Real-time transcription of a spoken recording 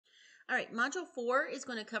All right, Module 4 is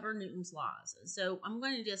going to cover Newton's laws. So I'm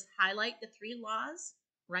going to just highlight the 3 laws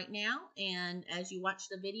right now, and as you watch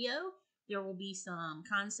the video, there will be some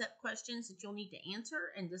concept questions that you'll need to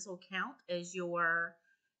answer, and this will count as your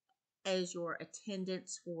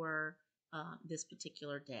attendance for this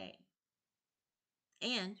particular day.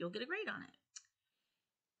 And you'll get a grade on it.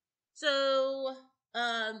 So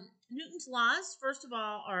Newton's laws, first of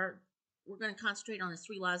all, we're going to concentrate on his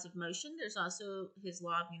 3 laws of motion. There's also his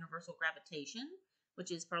law of universal gravitation,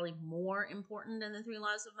 which is probably more important than the 3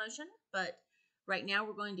 laws of motion. But right now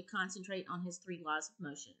we're going to concentrate on his 3 laws of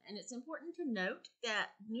motion. And it's important to note that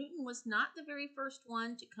Newton was not the very first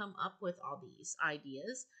one to come up with all these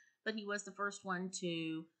ideas, but he was the first one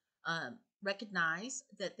to recognize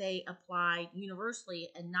that they applied universally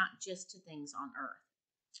and not just to things on Earth.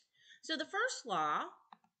 So the first law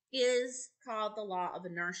is called the law of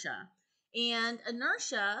inertia. And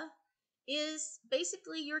inertia is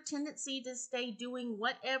basically your tendency to stay doing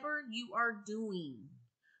whatever you are doing,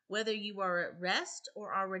 whether you are at rest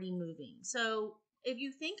or already moving. So if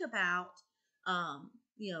you think about,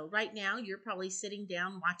 right now you're probably sitting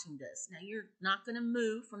down watching this. Now you're not going to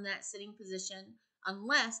move from that sitting position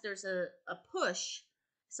unless there's a push,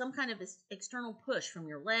 some kind of external push from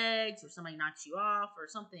your legs, or somebody knocks you off or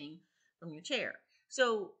something from your chair.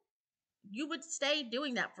 So you would stay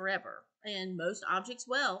doing that forever. And most objects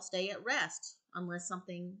will stay at rest unless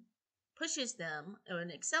something pushes them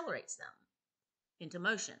and accelerates them into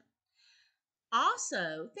motion.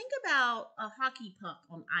 Also, think about a hockey puck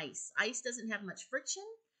on ice. Ice doesn't have much friction.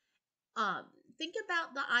 Think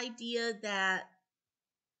about the idea that,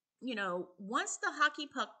 once the hockey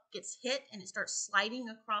puck gets hit and it starts sliding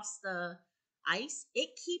across the ice,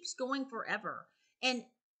 it keeps going forever. And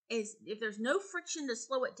if there's no friction to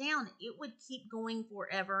slow it down, it would keep going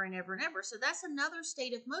forever and ever and ever. So that's another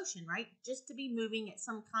state of motion, right? Just to be moving at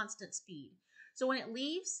some constant speed. So when it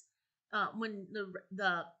leaves, when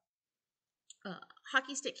the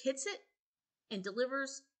hockey stick hits it and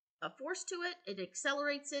delivers a force to it, it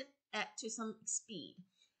accelerates it to some speed.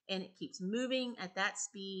 And it keeps moving at that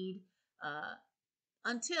speed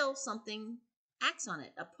until something acts on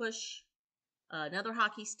it. A push, another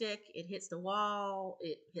hockey stick, it hits the wall,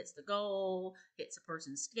 it hits the goal, hits a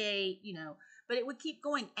person's skate, but it would keep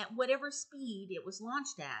going at whatever speed it was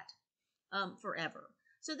launched at forever.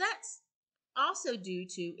 So that's also due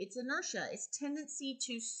to its inertia, its tendency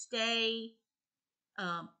to stay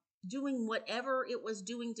doing whatever it was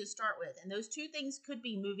doing to start with. And those two things could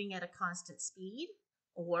be moving at a constant speed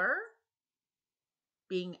or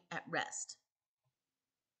being at rest.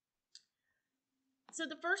 So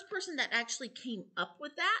the first person that actually came up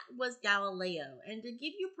with that was Galileo. And to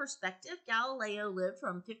give you perspective, Galileo lived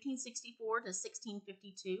from 1564 to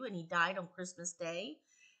 1652, and he died on Christmas Day.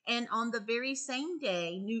 And on the very same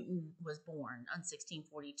day, Newton was born on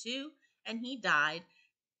 1642, and he died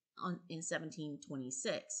in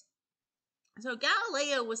 1726. So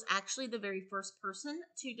Galileo was actually the very first person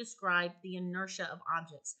to describe the inertia of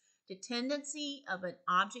objects, the tendency of an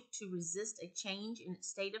object to resist a change in its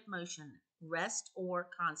state of motion, rest, or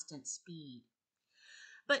constant speed.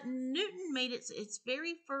 But Newton made its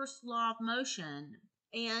very first law of motion,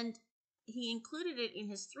 and he included it in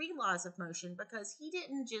his 3 laws of motion because he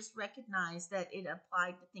didn't just recognize that it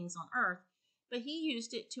applied to things on Earth, but he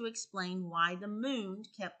used it to explain why the moon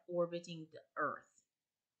kept orbiting the Earth.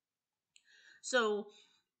 So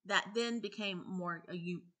that then became more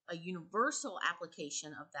a universal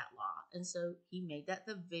application of that law. And so he made that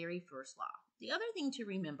the very first law. The other thing to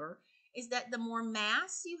remember is that the more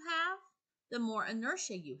mass you have, the more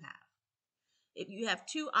inertia you have. If you have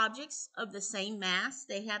 2 objects of the same mass,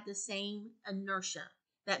 they have the same inertia.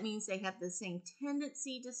 That means they have the same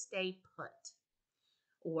tendency to stay put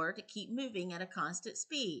or to keep moving at a constant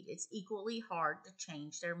speed. It's equally hard to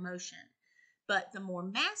change their motion. But the more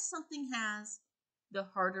mass something has, the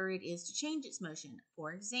harder it is to change its motion.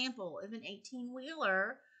 For example, if an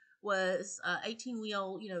 18-wheeler was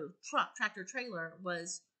 18-wheel, truck, tractor trailer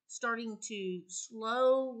was starting to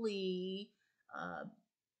slowly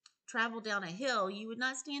travel down a hill, you would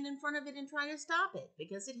not stand in front of it and try to stop it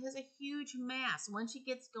because it has a huge mass. Once it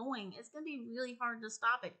gets going, it's going to be really hard to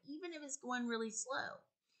stop it, even if it's going really slow.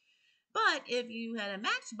 But if you had a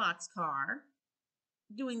Matchbox car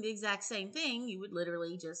doing the exact same thing, you would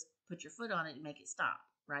literally just put your foot on it and make it stop,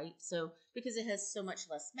 right? So because it has so much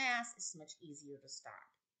less mass, it's much easier to stop.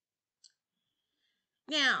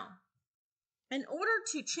 Now, in order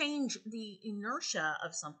to change the inertia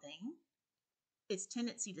of something, its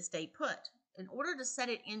tendency to stay put, in order to set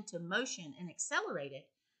it into motion and accelerate it,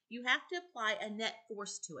 you have to apply a net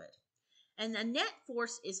force to it. And the net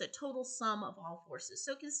force is a total sum of all forces.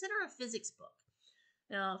 So consider a physics book.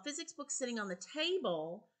 Now, a physics book sitting on the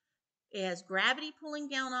table, it has gravity pulling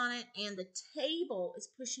down on it, and the table is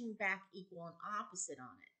pushing back equal and opposite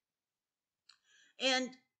on it. And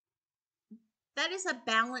that is a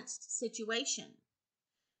balanced situation.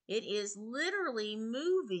 It is literally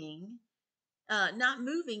moving, not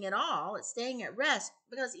moving at all. It's staying at rest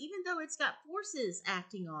because even though it's got forces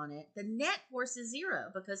acting on it, the net force is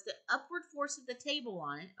zero because the upward force of the table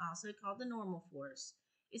on it, also called the normal force,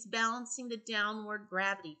 is balancing the downward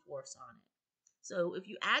gravity force on it. So if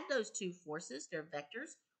you add those two forces, they're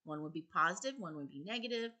vectors. One would be positive, one would be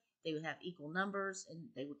negative. They would have equal numbers and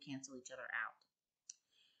they would cancel each other out.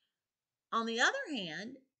 On the other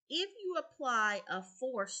hand, if you apply a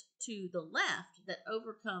force to the left that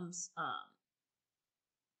overcomes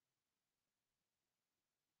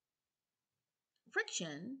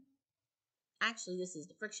friction, actually this is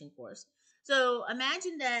the friction force. So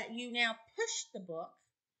imagine that you now push the book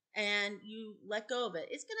and you let go of it.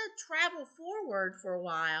 It's going to travel forward for a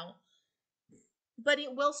while, but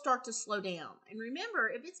it will start to slow down. And remember,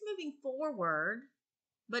 if it's moving forward,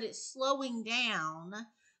 but it's slowing down,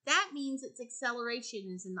 that means its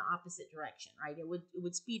acceleration is in the opposite direction, right? It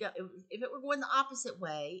would speed up. If it were going the opposite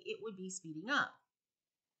way, it would be speeding up.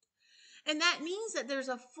 And that means that there's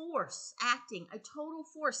a force acting, a total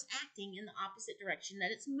force acting in the opposite direction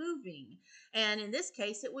that it's moving. And in this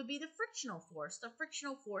case, it would be the frictional force. The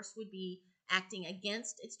frictional force would be acting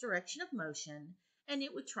against its direction of motion, and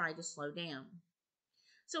it would try to slow down.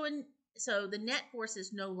 So the net force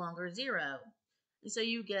is no longer zero. And so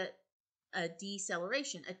you get a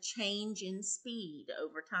deceleration, a change in speed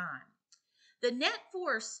over time. The net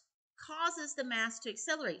force causes the mass to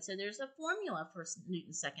accelerate. So there's a formula for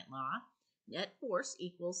Newton's second law. Net force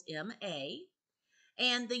equals ma.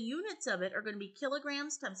 And the units of it are going to be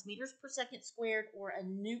kilograms times meters per second squared, or a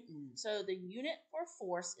newton. So the unit for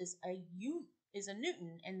force is a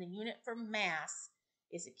newton, and the unit for mass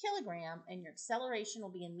is a kilogram, and your acceleration will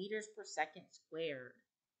be in meters per second squared.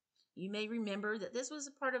 You may remember that this was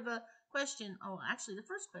a part of a question, actually the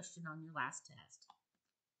first question on your last test.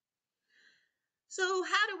 So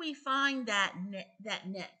how do we find that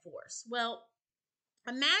net force? Well,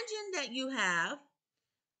 imagine that you have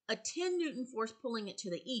a 10 Newton force pulling it to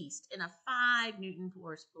the east and a 5 Newton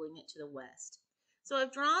force pulling it to the west. So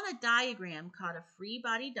I've drawn a diagram called a free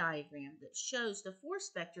body diagram that shows the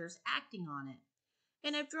force vectors acting on it.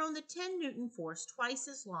 And I've drawn the 10 Newton force twice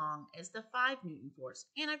as long as the 5 Newton force,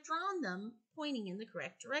 and I've drawn them pointing in the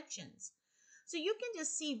correct directions. So you can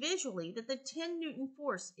just see visually that the 10 Newton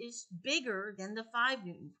force is bigger than the 5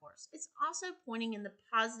 Newton force. It's also pointing in the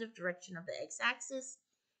positive direction of the x-axis,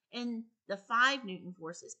 and the 5 Newton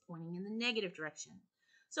force is pointing in the negative direction.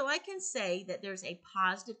 So I can say that there's a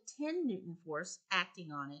positive 10 Newton force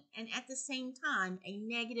acting on it, and at the same time a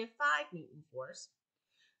negative 5 Newton force.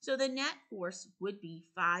 So the net force would be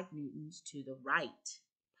 5 newtons to the right,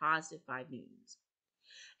 positive 5 newtons.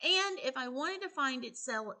 And if I wanted to find its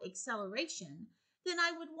acceleration, then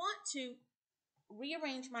I would want to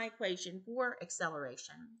rearrange my equation for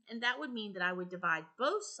acceleration. And that would mean that I would divide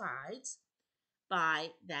both sides by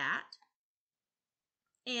that.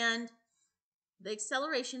 And the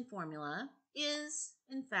acceleration formula is,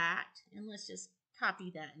 in fact, and let's just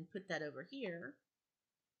copy that and put that over here.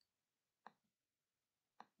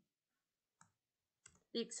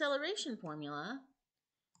 The acceleration formula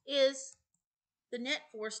is the net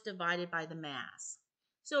force divided by the mass.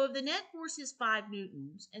 So if the net force is 5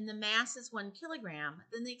 newtons and the mass is 1 kilogram,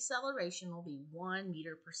 then the acceleration will be 1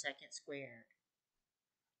 meter per second squared.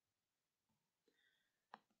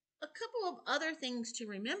 A couple of other things to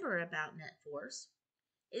remember about net force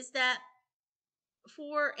is that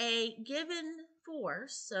for a given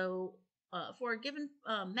force, for a given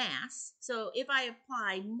mass, so if I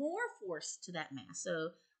apply more force to that mass, so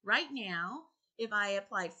right now, if I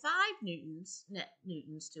applied 5 net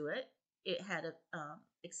newtons to it, it had an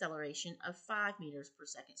acceleration of 5 meters per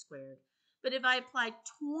second squared. But if I applied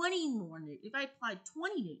 20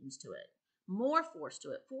 newtons to it, more force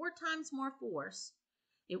to it, 4 times more force,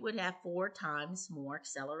 it would have 4 times more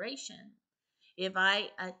acceleration. If I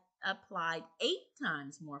applied 8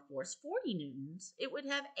 times more force, 40 newtons, it would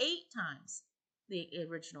have 8 times the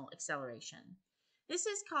original acceleration. This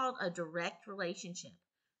is called a direct relationship.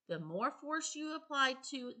 The more force you apply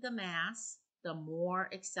to the mass, the more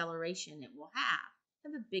acceleration it will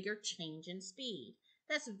have a bigger change in speed.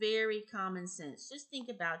 That's very common sense. Just think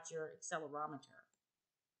about your accelerometer.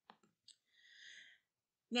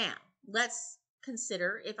 Now, let's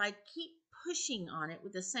consider if I keep pushing on it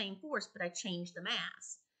with the same force, but I change the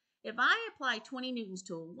mass. If I apply 20 newtons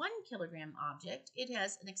to a 1 kilogram object, it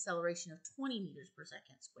has an acceleration of 20 meters per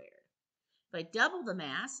second squared. If I double the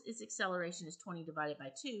mass, its acceleration is 20 divided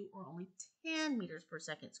by 2, or only 10 meters per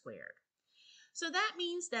second squared. So that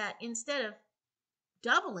means that instead of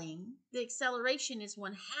doubling, the acceleration is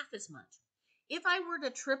 1/2 as much. If I were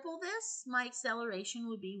to triple this, my acceleration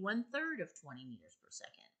would be 1/3 of 20 meters per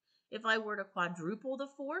second. If I were to quadruple the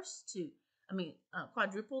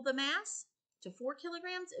quadruple the mass to 4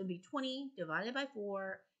 kilograms, it would be 20 divided by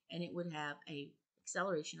 4, and it would have a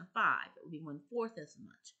acceleration of 5. It would be 1/4 as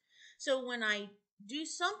much. So when I do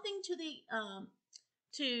something to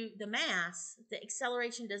the mass, the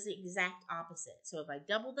acceleration does the exact opposite. So if I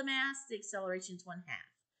double the mass, the acceleration is 1/2.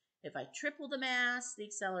 If I triple the mass, the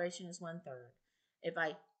acceleration is 1/3. If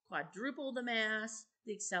I quadruple the mass,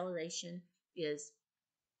 the acceleration is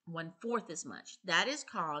 1/4 as much. That is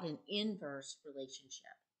called an inverse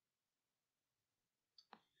relationship.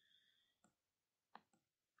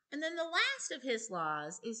 And then the last of his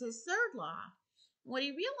laws is his third law. What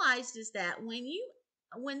he realized is that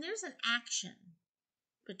when there's an action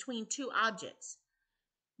between two objects,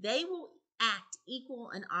 they will act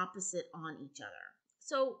equal and opposite on each other.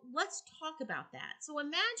 So let's talk about that. So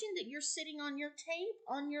imagine that you're sitting on your chair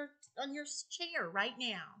right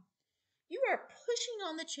now. You are pushing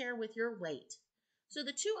on the chair with your weight. So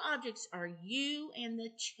the two objects are you and the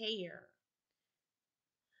chair.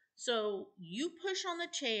 So you push on the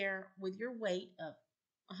chair with your weight of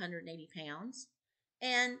 180 pounds,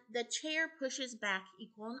 and the chair pushes back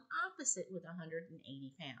equal and opposite with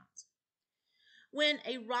 180 pounds. When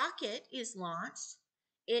a rocket is launched,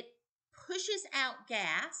 it pushes out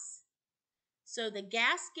gas, so the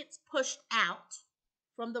gas gets pushed out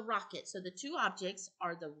from the rocket. So the two objects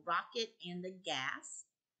are the rocket and the gas.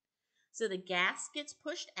 So the gas gets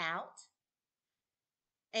pushed out,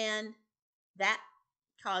 and that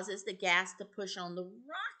causes the gas to push on the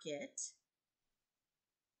rocket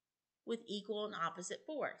with equal and opposite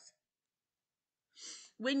force.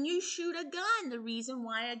 When you shoot a gun, the reason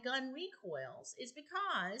why a gun recoils is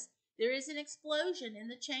because there is an explosion in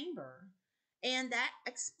the chamber, and that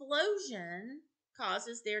explosion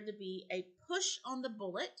causes there to be a push on the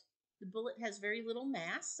bullet. The bullet has very little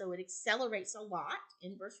mass, so it accelerates a lot.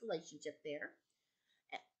 Inverse relationship there.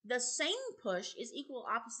 The same push is equal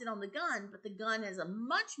opposite on the gun, but the gun has a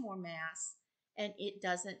much more mass, and it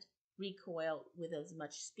doesn't recoil with as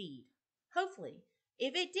much speed. Hopefully.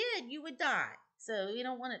 If it did, you would die. So you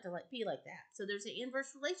don't want it to be like that. So there's an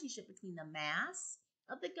inverse relationship between the mass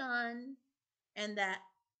of the gun and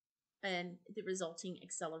the resulting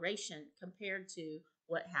acceleration compared to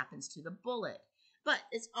what happens to the bullet. But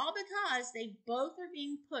it's all because they both are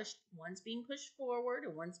being pushed. One's being pushed forward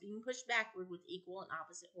and one's being pushed backward with equal and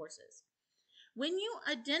opposite forces. When you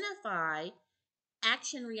identify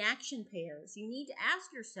action-reaction pairs, you need to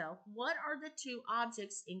ask yourself, what are the two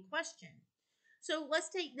objects in question? So let's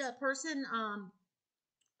take the person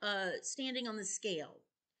standing on the scale.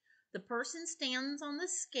 The person stands on the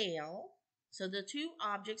scale, so the two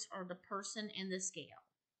objects are the person and the scale.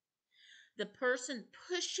 The person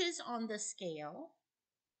pushes on the scale,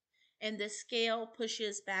 and the scale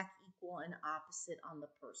pushes back equal and opposite on the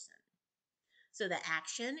person. So the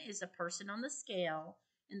action is the person on the scale,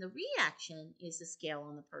 and the reaction is the scale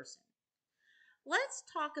on the person. Let's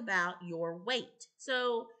talk about your weight.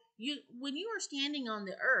 So when you are standing on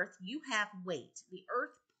the earth, you have weight. The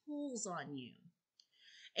earth pulls on you.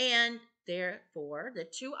 And therefore, the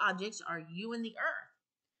two objects are you and the earth.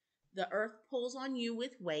 The earth pulls on you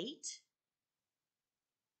with weight,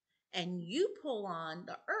 and you pull on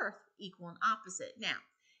the earth equal and opposite. Now,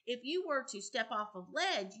 if you were to step off a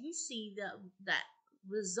ledge, you see that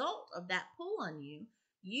result of that pull on you,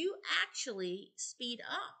 you actually speed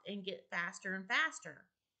up and get faster and faster.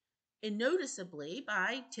 And noticeably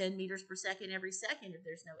by 10 meters per second every second if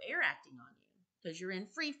there's no air acting on you. Because you're in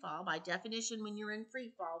free fall. By definition, when you're in free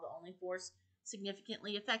fall, the only force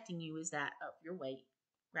significantly affecting you is that of your weight,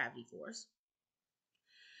 gravity force.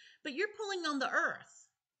 But you're pulling on the earth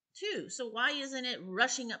too. So why isn't it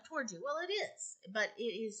rushing up towards you? Well, it is, but it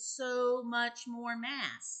is so much more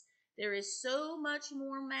mass. There is so much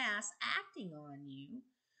more mass acting on you,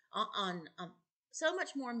 so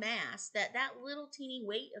much more mass that little teeny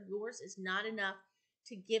weight of yours is not enough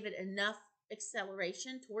to give it enough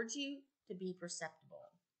acceleration towards you to be perceptible.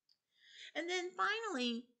 And then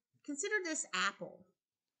finally, consider this apple.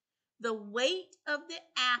 The weight of the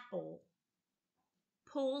apple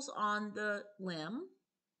pulls on the limb,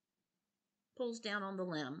 pulls down on the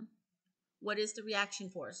limb. What is the reaction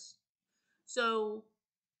force? So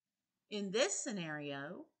in this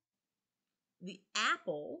scenario, the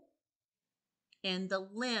apple and the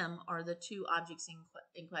limb are the two objects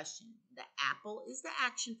in question. The apple is the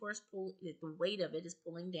action force, the weight of it is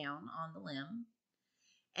pulling down on the limb,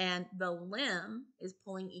 and the limb is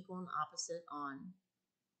pulling equal and opposite on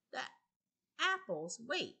the apple's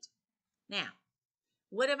weight. Now,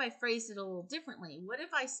 what if I phrased it a little differently? What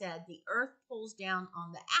if I said the earth pulls down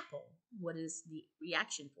on the apple? What is the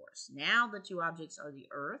reaction force? Now the two objects are the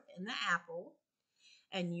earth and the apple,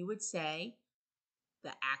 and you would say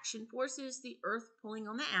the action force is the earth pulling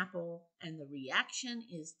on the apple, and the reaction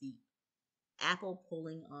is the apple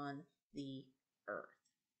pulling on the earth.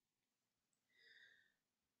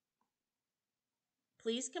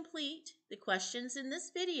 Please complete the questions in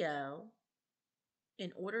this video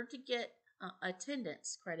in order to get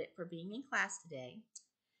attendance credit for being in class today.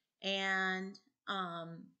 And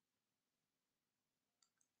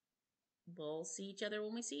we'll see each other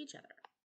when we see each other.